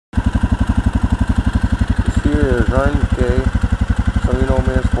is Ryan McKay. Some of you know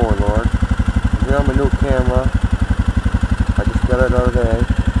me as Warlord. Here on my new camera. I just got it the other day.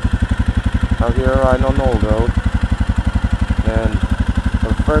 Out here riding on the old road. And for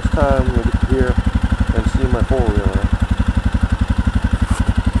the first time you get to hear and see my four-wheeler.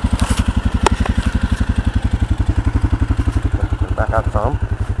 Back out some.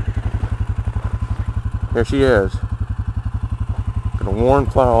 Here she is. Got a worn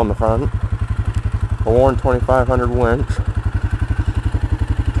plow on the front. A worn 2500 winch,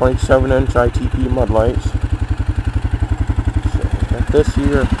 27-inch ITP mud lights. So, got this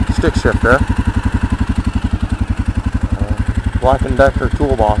here stick shifter. Black & Decker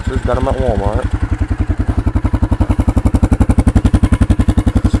toolboxes, got them at Walmart.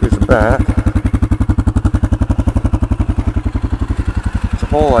 Here's the back. It's a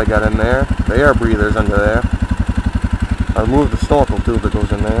hole I got in there. The air breather's under there. I removed the snorkel tube that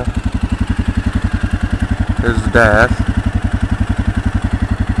goes in there. Here's the dash.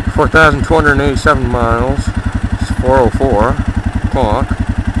 4,287 miles. It's 4:04 clock.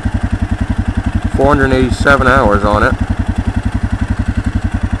 487 hours on it.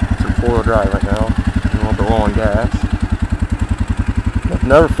 It's in four-wheel drive right now. I'm a little bit low on gas. I've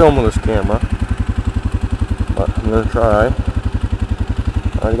never filmed with this camera, but I'm gonna try.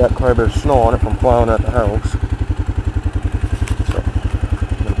 I already got quite a bit of snow on it from plowing at the house. So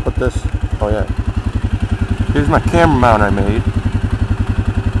I'm gonna put this. Oh yeah. Here's my camera mount I made.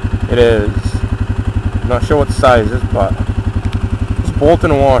 It is, I'm not sure what the size is, but it's a bolt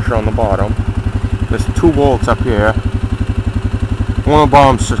and a washer on the bottom. There's two bolts up here. One of the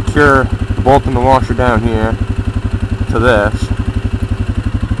bottom secure the bolt and the washer down here to this.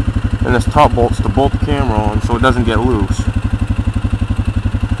 And this top bolt's to bolt the camera on so it doesn't get loose.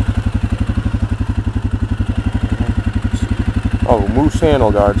 Oh, moose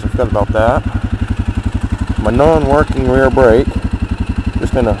handle guards, I forgot about that. My non-working rear brake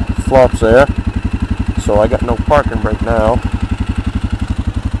just kind of flops there, so I got no parking brake now.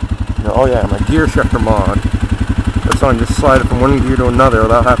 Oh yeah, my gear shifter mod. That's on, just slide it from one gear to another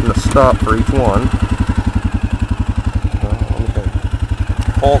without having to stop for each one.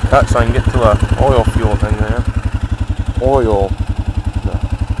 Hole cut so I can get to a oil fuel thing there. Oil.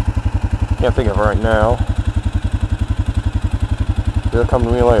 Can't think of it right now. It'll come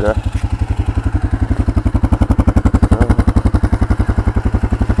to me later.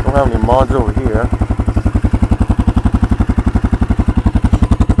 Don't have any mods over here.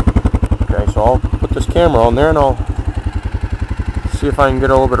 Okay, so I'll put this camera on there and I'll see if I can get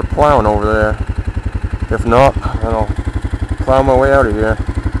a little bit of plowing over there. If not, then I'll plow my way out of here.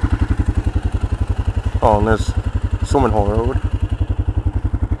 Oh, and there's Swimming Hole Road.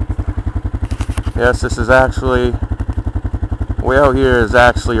 Yes, this is actually, way out here is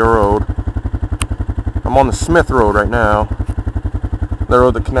actually a road. I'm on the Smith Road right now. The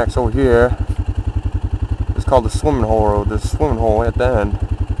road that connects over here is called the Swimming Hole Road. There's a swimming hole at the end.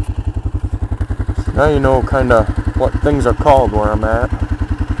 So now you know kind of what things are called where I'm at.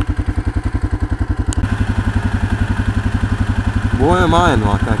 Boy am I in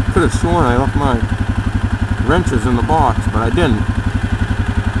luck. I could have sworn I left my wrenches in the box, but I didn't.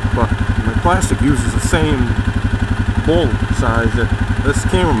 But my plastic uses the same bolt size that this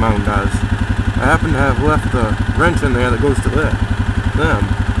camera mount does. I happen to have left the wrench in there that goes to them.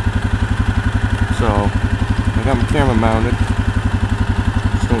 So I got my camera mounted.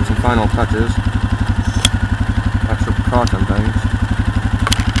 Just doing some final touches. Extra precaution things.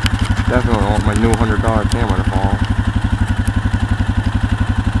 Definitely don't want my new $100 camera to fall.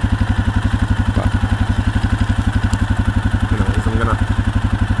 But anyways, I'm gonna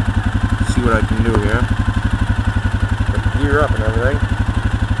see what I can do here. Get the gear up and everything.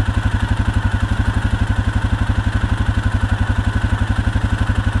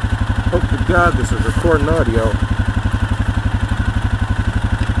 Hope to God this is recording audio.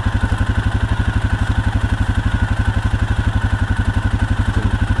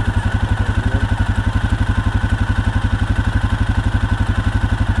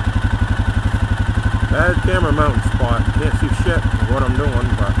 Bad camera mounting spot. Can't see shit of what I'm doing,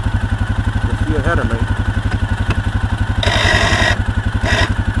 but you see ahead of me.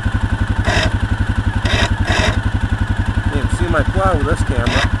 You can see my plow with this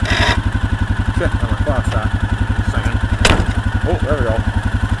camera. Shit, on my plow stop. Second. Oh, there we go.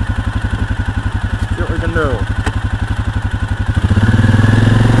 See what we can do.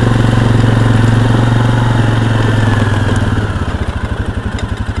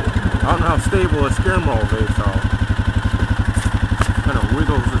 I don't know how stable a steering wheel is, so kind of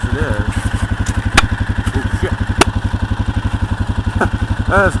wiggles as it is. Oh shit.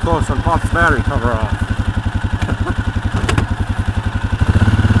 That is close on Pop's battery cover off.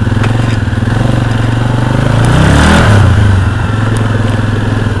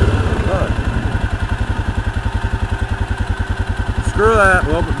 Screw that, a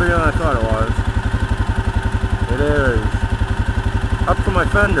little bit bigger than I thought it was. It is up to my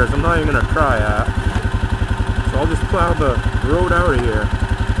fenders. I'm not even going to try that. So I'll just plow the road out of here.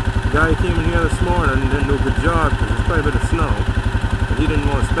 The guy came in here this morning and didn't do a good job because there's quite a bit of snow. But he didn't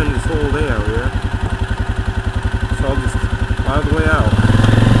want to spend his whole day out here. So I'll just plow the way out.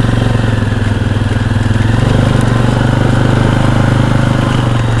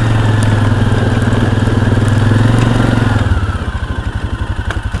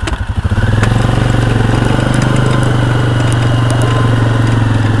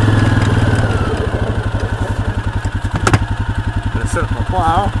 Set up my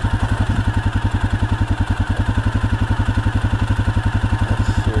plow.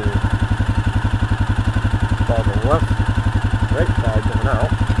 Let's see. Plow the left, right side coming out.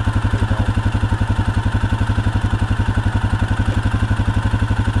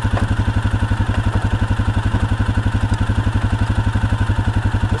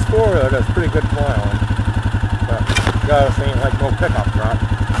 This four-wheeler does pretty good plowing, but this ain't like no pickup truck.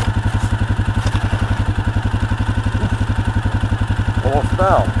 Almost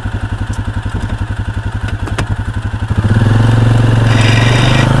fell.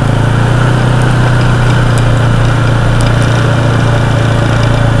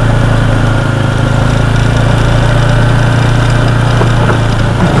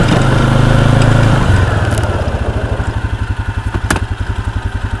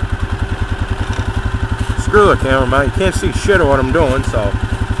 Screw the camera, man. You can't see shit of what I'm doing, so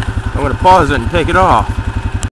I'm going to pause it and take it off.